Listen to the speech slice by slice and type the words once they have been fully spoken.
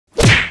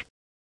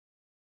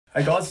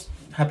Hey guys,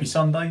 happy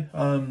Sunday.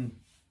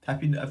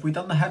 Have we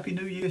done the Happy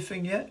New Year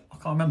thing yet? I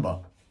can't remember.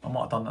 I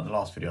might have done that in the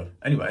last video.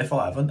 Anyway, if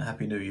I haven't,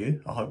 Happy New Year.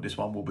 I hope this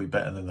one will be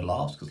better than the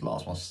last, because the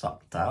last one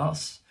sucked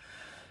ass.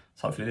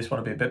 So hopefully this one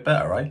will be a bit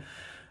better, right?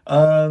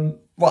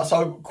 Right,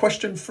 so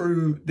question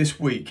through this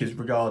week is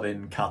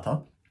regarding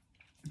kata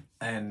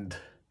and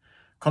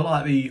kind of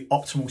like the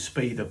optimal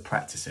speed of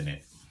practicing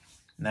it.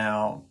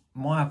 Now,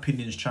 my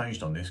opinion's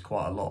changed on this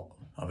quite a lot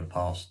over the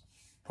past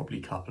probably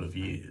couple of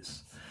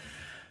years.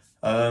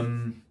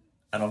 And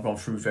I've gone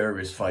through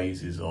various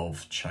phases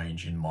of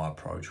changing my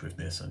approach with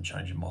this and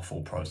changing my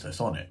full process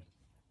on it.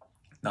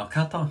 Now,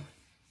 kata,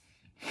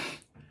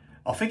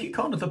 I think it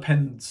kind of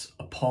depends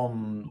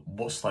upon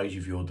what stage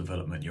of your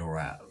development you're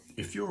at.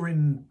 If you're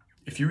in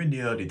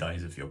the early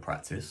days of your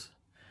practice,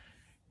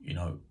 you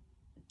know,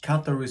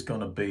 kata is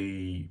going to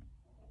be,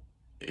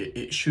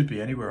 it should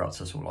be anywhere up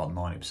to sort of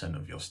like 90%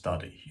 of your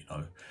study, you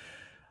know.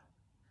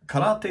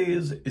 Karate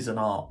is an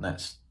art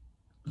that's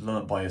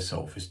learnt by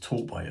yourself, is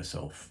taught by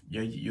yourself.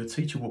 Yeah, your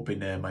teacher will be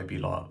there maybe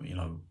like, you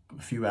know,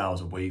 a few hours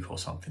a week or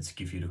something to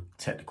give you the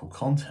technical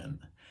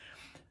content.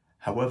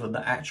 However,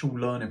 the actual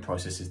learning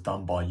process is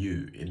done by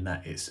you in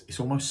that it's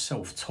almost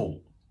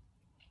self-taught.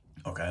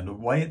 Okay, and the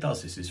way it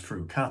does this is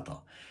through kata.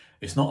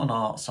 It's not an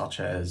art such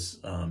as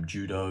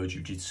judo,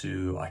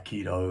 jiu-jitsu,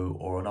 aikido,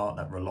 or an art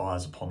that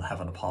relies upon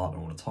having a partner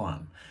all the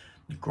time.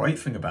 The great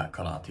thing about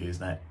karate is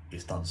that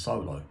it's done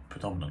solo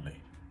predominantly.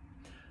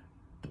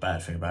 The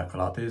bad thing about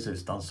karate is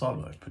it's done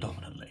solo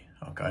predominantly,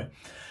 okay?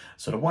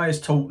 So the way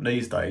it's taught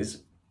these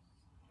days,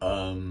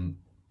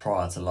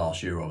 prior to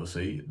last year,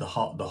 obviously, the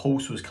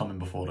horse was coming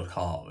before the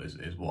cart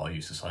is what I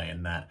used to say,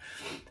 in that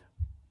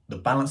the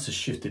balance has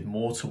shifted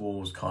more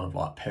towards kind of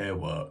like pair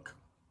work,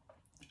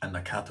 and the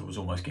kata was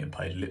almost getting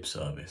paid lip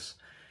service.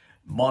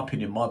 My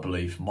opinion, my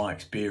belief, my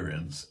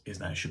experience is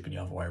that it should be the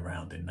other way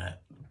around, in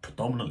that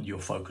predominantly your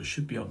focus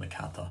should be on the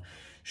kata,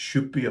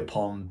 should be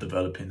upon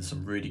developing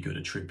some really good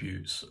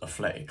attributes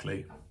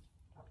athletically,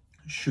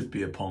 should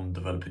be upon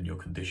developing your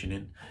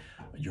conditioning,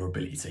 your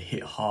ability to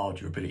hit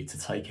hard, your ability to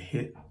take a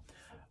hit,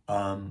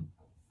 and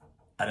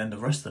then the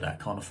rest of that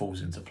kind of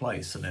falls into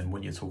place. And then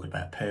when you're talking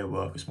about pair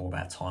work, it's more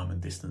about time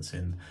and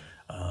distancing,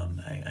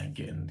 and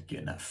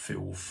getting that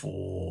feel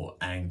for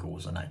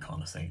angles and that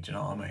kind of thing. Do you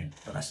know what I mean?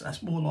 But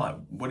that's more like,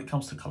 when it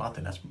comes to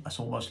karate, that's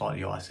almost like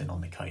the icing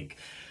on the cake.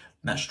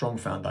 And that strong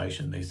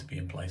foundation needs to be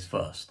in place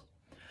first.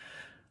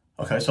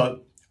 Okay,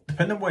 so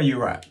depending on where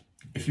you're at,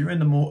 if you're in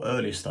the more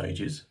early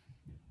stages,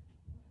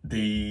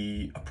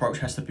 the approach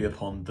has to be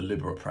upon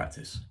deliberate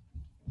practice.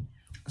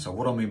 So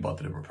what I mean by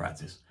deliberate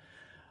practice,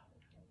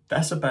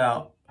 that's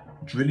about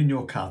drilling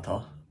your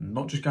kata,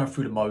 not just going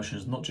through the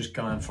motions, not just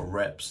going for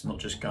reps, not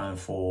just going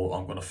for,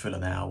 I'm going to fill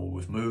an hour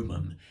with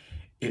movement.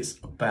 It's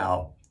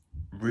about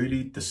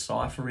really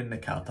deciphering the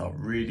kata,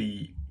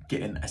 really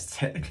getting as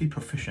technically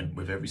proficient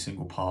with every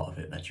single part of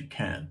it that you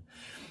can.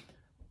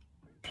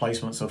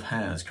 Placements of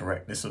hands,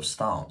 correctness of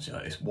stance. You know,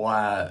 it's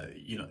why,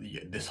 you know,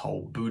 this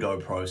whole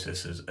Budo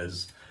process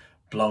has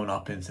blown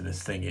up into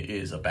this thing it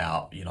is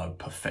about, you know,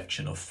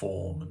 perfection of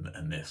form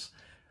and this.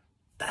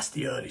 That's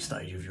the early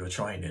stage of your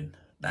training.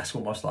 That's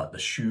almost like the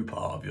shu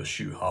part of your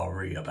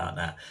shu-ha-ri, about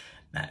that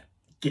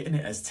getting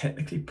it as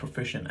technically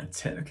proficient and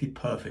technically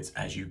perfect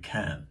as you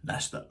can.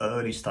 That's the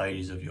early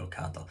stages of your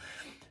kata.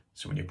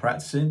 So when you're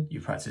practicing,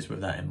 you practice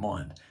with that in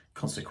mind.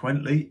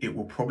 Consequently, it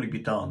will probably be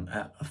done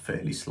at a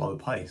fairly slow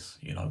pace,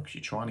 you know, because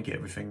you're trying to get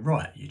everything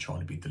right. You're trying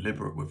to be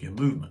deliberate with your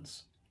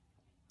movements.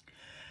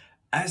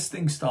 As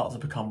things start to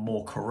become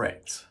more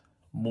correct,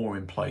 more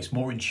in place,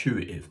 more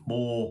intuitive,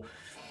 more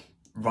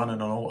running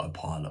on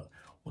autopilot,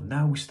 well,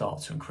 now we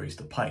start to increase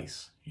the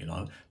pace. You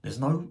know, there's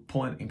no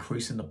point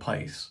increasing the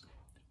pace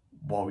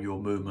while your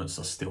movements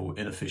are still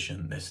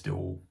inefficient, they're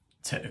still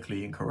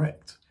technically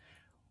incorrect.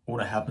 All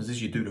that happens is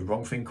you do the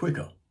wrong thing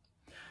quicker.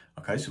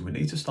 Okay, so we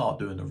need to start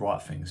doing the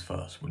right things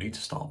first. We need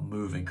to start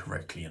moving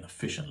correctly and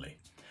efficiently.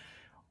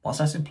 Once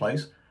that's in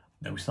place,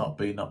 then we start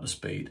beating up the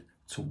speed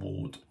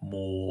toward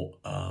more,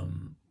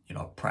 you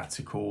know,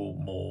 practical,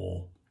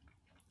 more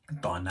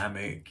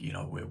dynamic. You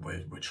know,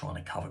 we're trying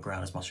to cover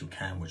ground as much as we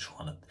can. We're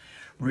trying to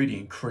really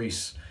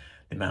increase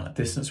the amount of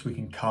distance we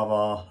can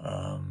cover,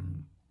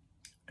 and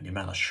the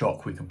amount of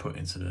shock we can put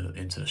into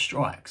the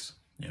strikes.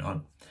 You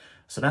know,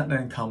 so that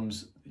then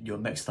comes your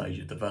next stage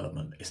of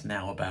development. It's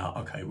now about,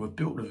 okay, we've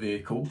built the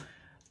vehicle,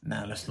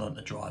 now let's learn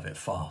to drive it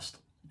fast.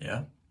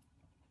 Yeah.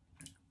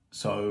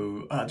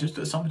 So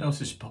just something else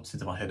just pops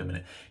into my head a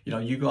minute. You know,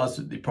 you guys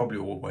are probably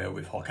all aware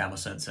with Okinawan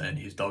Sensei and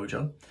his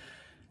dojo.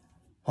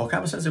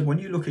 Okinawan Sensei, when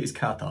you look at his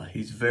kata,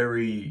 he's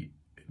very,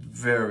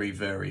 very,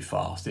 very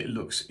fast. It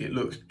looks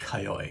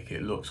chaotic.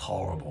 It looks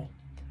horrible.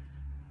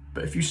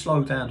 But if you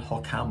slow down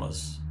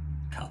Okinawan's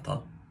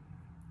kata,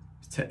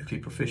 he's technically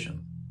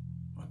proficient.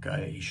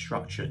 Okay, his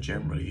structure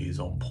generally is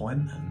on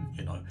point, and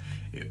you know,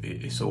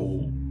 it's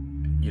all,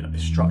 you know,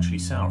 it's structurally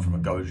sound from a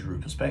Goju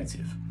Ryu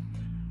perspective.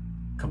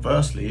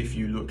 Conversely, if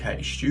you look at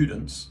his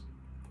students,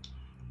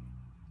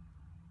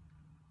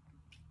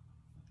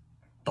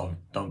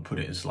 don't put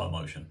it in slow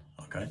motion.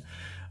 okay?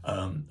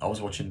 I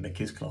was watching the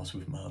kids class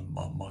with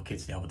my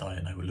kids the other day,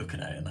 and they were looking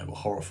at it and they were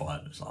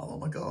horrified. It's like, oh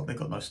my God, they've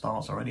got no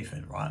stance or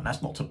anything, right? And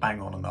that's not to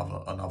bang on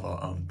another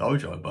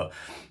dojo, but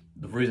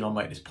the reason I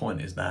make this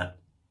point is that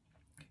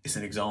it's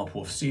an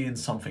example of seeing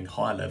something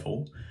high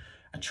level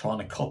and trying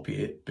to copy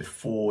it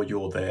before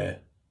you're there.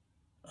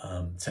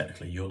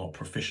 Technically, you're not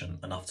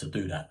proficient enough to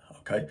do that,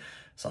 okay?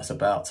 So it's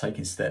about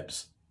taking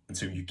steps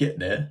until you get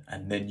there,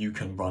 and then you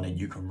can run it,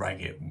 you can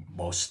rag it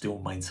while still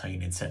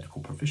maintaining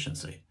technical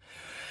proficiency.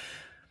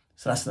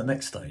 So that's the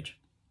next stage.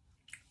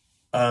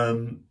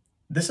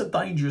 This is a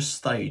dangerous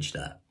stage,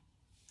 that,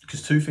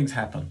 because two things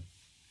happen.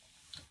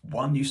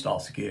 One, you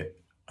start to get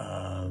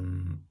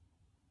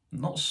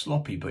not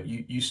sloppy, but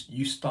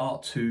you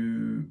start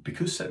to,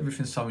 because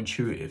everything's so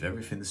intuitive,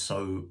 everything's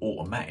so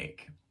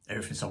automatic,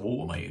 everything's so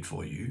automated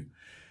for you,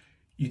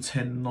 you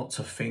tend not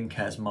to think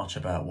as much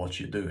about what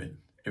you're doing.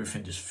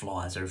 Everything just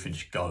flies, everything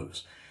just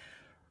goes.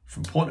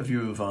 From point of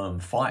view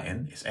of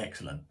fighting, it's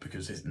excellent,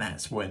 because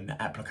that's when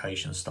the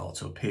applications start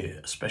to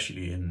appear,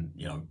 especially in,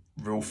 you know,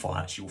 real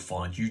fights. You'll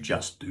find you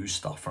just do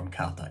stuff from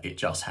kata. It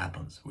just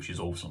happens, which is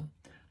awesome.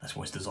 That's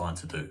what it's designed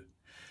to do.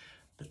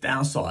 The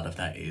downside of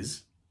that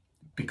is,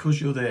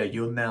 because you're there,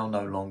 you're now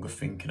no longer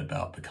thinking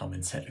about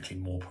becoming technically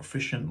more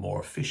proficient,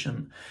 more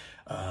efficient,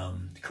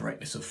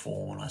 correctness of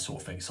form, and that sort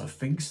of thing. So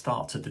things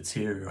start to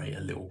deteriorate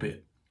a little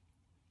bit.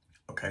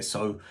 Okay,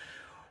 so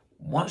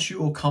once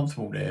you're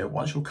comfortable there,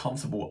 once you're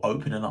comfortable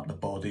opening up the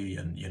body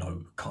and, you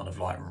know, kind of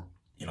like,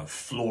 you know,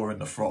 flooring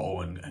the throttle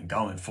and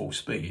going full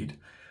speed,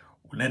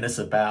 well, then it's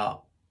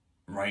about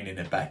reining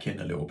it back in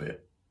a little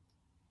bit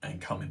and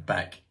coming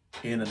back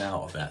in and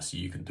out of that so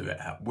you can do it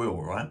at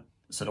will, right?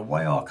 So the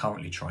way I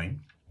currently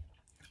train,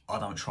 I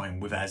don't train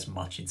with as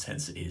much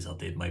intensity as I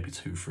did maybe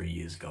 2-3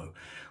 years ago,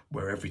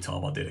 where every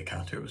time I did a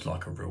kata, it was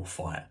like a real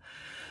fight.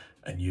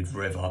 And you'd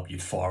rev up,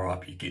 you'd fire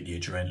up, you get the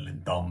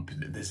adrenaline dump.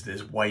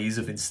 There's ways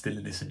of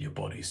instilling this in your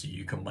body so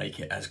you can make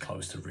it as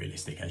close to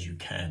realistic as you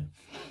can.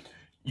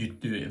 You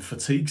do it in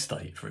fatigue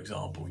state, for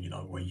example, you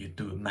know, where you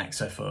do a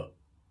max effort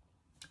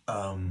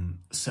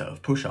set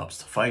of push-ups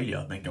to failure,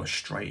 and then go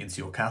straight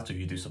into your kata.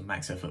 You do some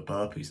max effort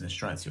burpees and then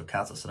straight into your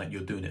kata, so that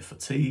you're doing it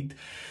fatigued,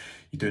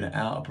 you're doing it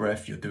out of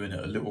breath, you're doing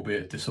it a little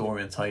bit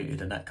disorientated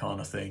and that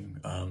kind of thing.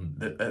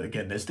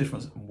 Again, there's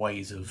different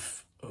ways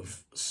of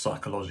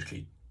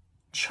psychologically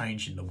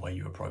changing the way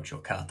you approach your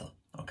kata,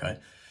 okay?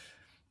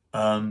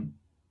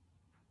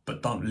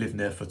 But don't live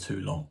there for too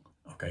long,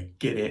 okay?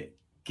 Get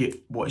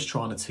what it's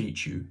trying to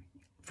teach you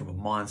from a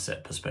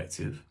mindset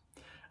perspective,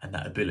 and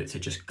that ability to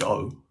just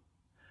go.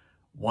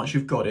 Once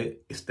you've got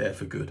it, it's there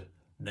for good.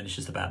 And then it's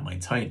just about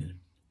maintaining,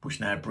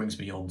 which now brings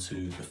me on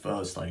to the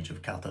third stage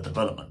of kata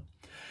development.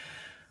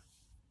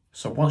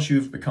 So once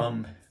you've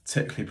become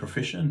technically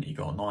proficient, you've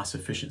got a nice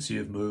efficiency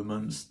of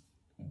movements,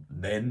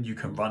 then you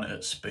can run it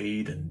at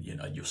speed, and, you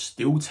know, you're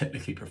still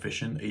technically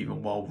proficient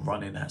even while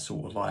running at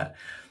sort of like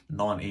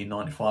 90,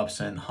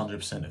 95%,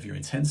 100% of your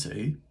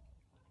intensity.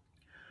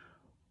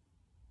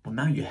 Well,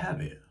 now you have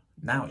it.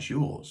 Now it's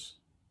yours.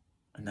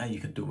 And now you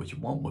can do what you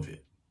want with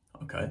it,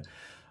 okay?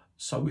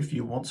 So if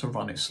you want to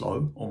run it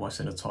slow, almost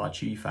in a Tai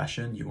Chi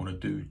fashion, you want to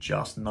do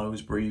just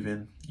nose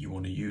breathing, you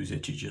want to use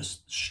it to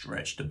just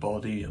stretch the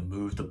body and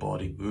move the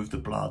body, move the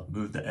blood,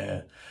 move the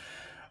air,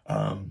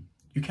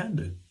 you can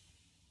do.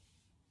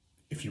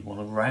 If you want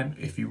to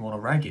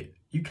rag it,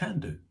 you can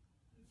do.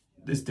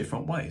 There's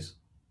different ways.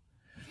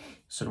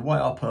 So the way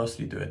I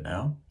personally do it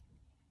now,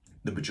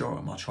 the majority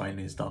of my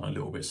training is done a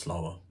little bit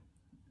slower.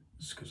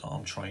 It's because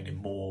I'm training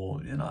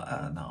more, you know,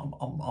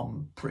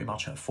 I'm pretty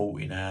much at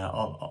 40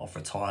 now. I've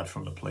retired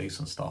from the police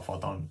and stuff. I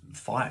don't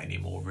fight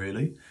anymore,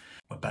 really.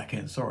 Went back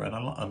in, sorry, and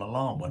an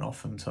alarm went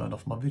off and turned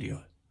off my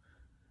video.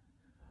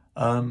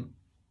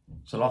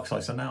 So like I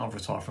say, so now I've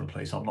retired from the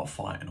police. I'm not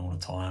fighting all the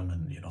time,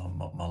 and, you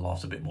know, my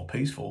life's a bit more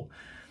peaceful.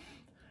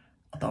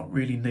 I don't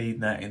really need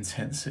that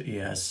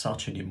intensity as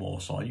such anymore.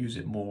 So I use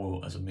it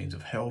more as a means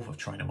of health, of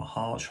training my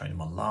heart, training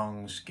my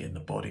lungs, getting the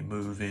body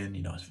moving.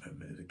 You know,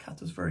 the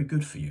kata's very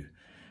good for you.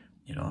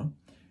 You know,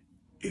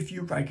 if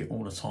you rag it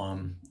all the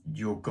time,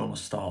 you're gonna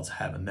start to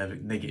have a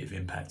negative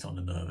impact on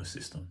the nervous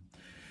system.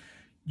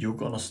 You're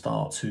gonna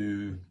start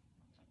to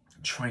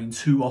train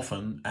too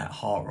often at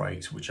heart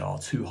rates which are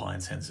too high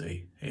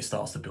intensity. It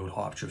starts to build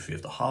hypertrophy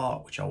of the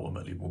heart, which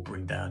ultimately will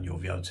bring down your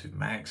VO2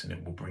 max, and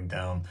it will bring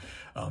down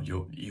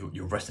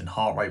your resting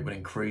heart rate will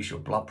increase, your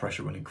blood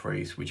pressure will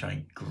increase, which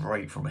ain't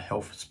great from a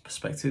health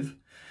perspective.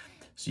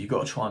 So you've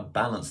got to try and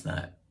balance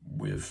that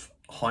with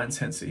high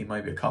intensity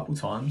maybe a couple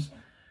times,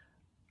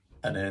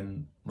 and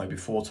then maybe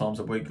 4 times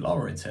a week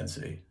lower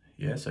intensity.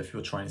 Yeah, so if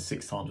you're training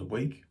 6 times a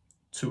week,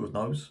 2 of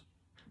those,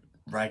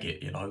 rag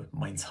it, you know,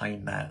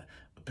 maintain that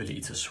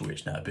ability to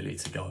switch, that ability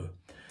to go.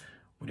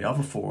 With the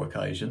other 4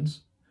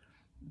 occasions,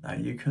 now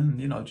you can,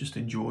 you know, just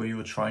enjoy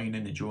your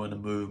training, enjoy the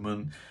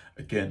movement.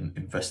 Again,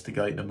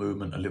 investigate the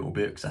movement a little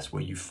bit, because that's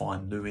where you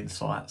find new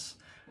insights.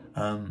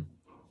 And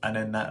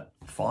then that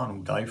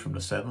final day from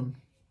the 7,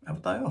 have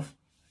a day off,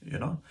 you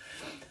know.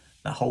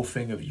 that whole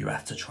thing of you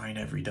have to train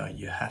every day,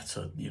 you have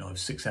to, you know,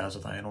 6 hours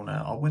a day and all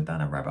that. I went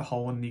down a rabbit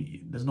hole and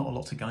there's not a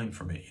lot to gain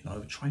from it, you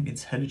know. Train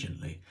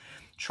intelligently,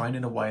 train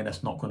in a way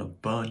that's not going to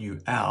burn you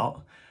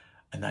out,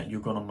 and that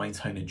you're going to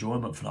maintain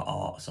enjoyment for the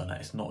art, so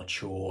that it's not a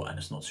chore and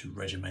it's not too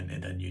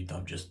regimented and you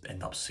don't just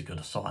end up sick of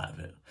the sight of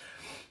it.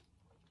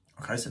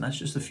 Okay, so that's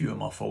just a few of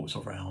my thoughts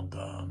around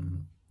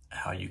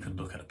how you can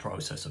look at the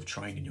process of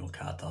training your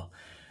kata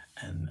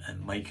and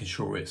making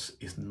sure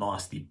it's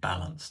nicely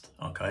balanced,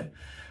 okay?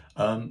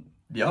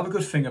 The other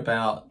good thing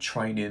about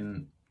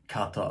training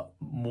kata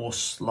more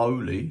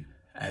slowly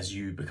as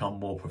you become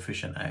more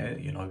proficient at it,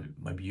 you know,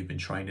 maybe you've been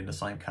training the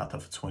same kata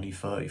for 20,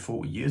 30,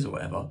 40 years or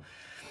whatever.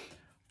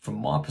 From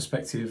my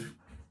perspective,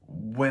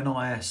 when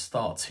I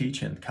start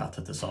teaching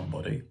kata to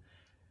somebody,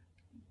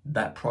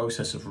 that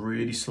process of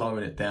really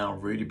slowing it down,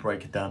 really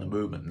breaking down the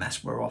movement, and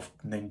that's where I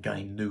then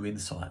gain new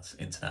insights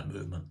into that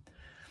movement,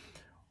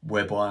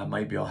 whereby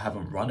maybe I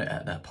haven't run it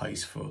at that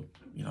pace for,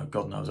 you know,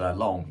 God knows how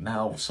long.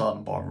 Now all of a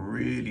sudden, by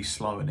really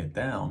slowing it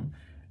down,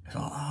 it's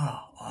like,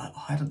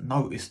 I hadn't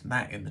noticed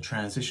that in the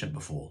transition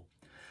before.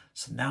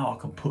 So now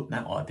I can put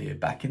that idea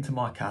back into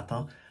my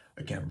kata,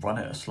 again, run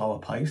at a slower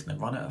pace and then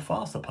run at a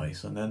faster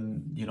pace. And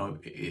then, you know,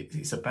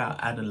 it's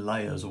about adding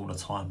layers all the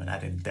time and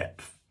adding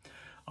depth,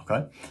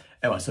 okay?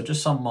 Anyway, so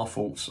just some of my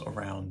thoughts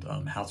around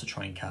how to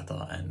train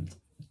kata, and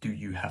do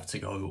you have to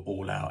go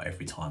all out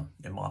every time?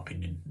 In my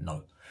opinion,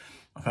 no.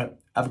 Okay,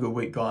 have a good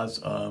week, guys.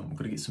 I'm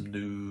going to get some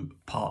new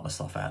partner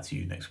stuff out to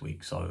you next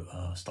week, so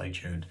stay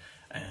tuned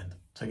and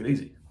take it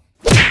easy.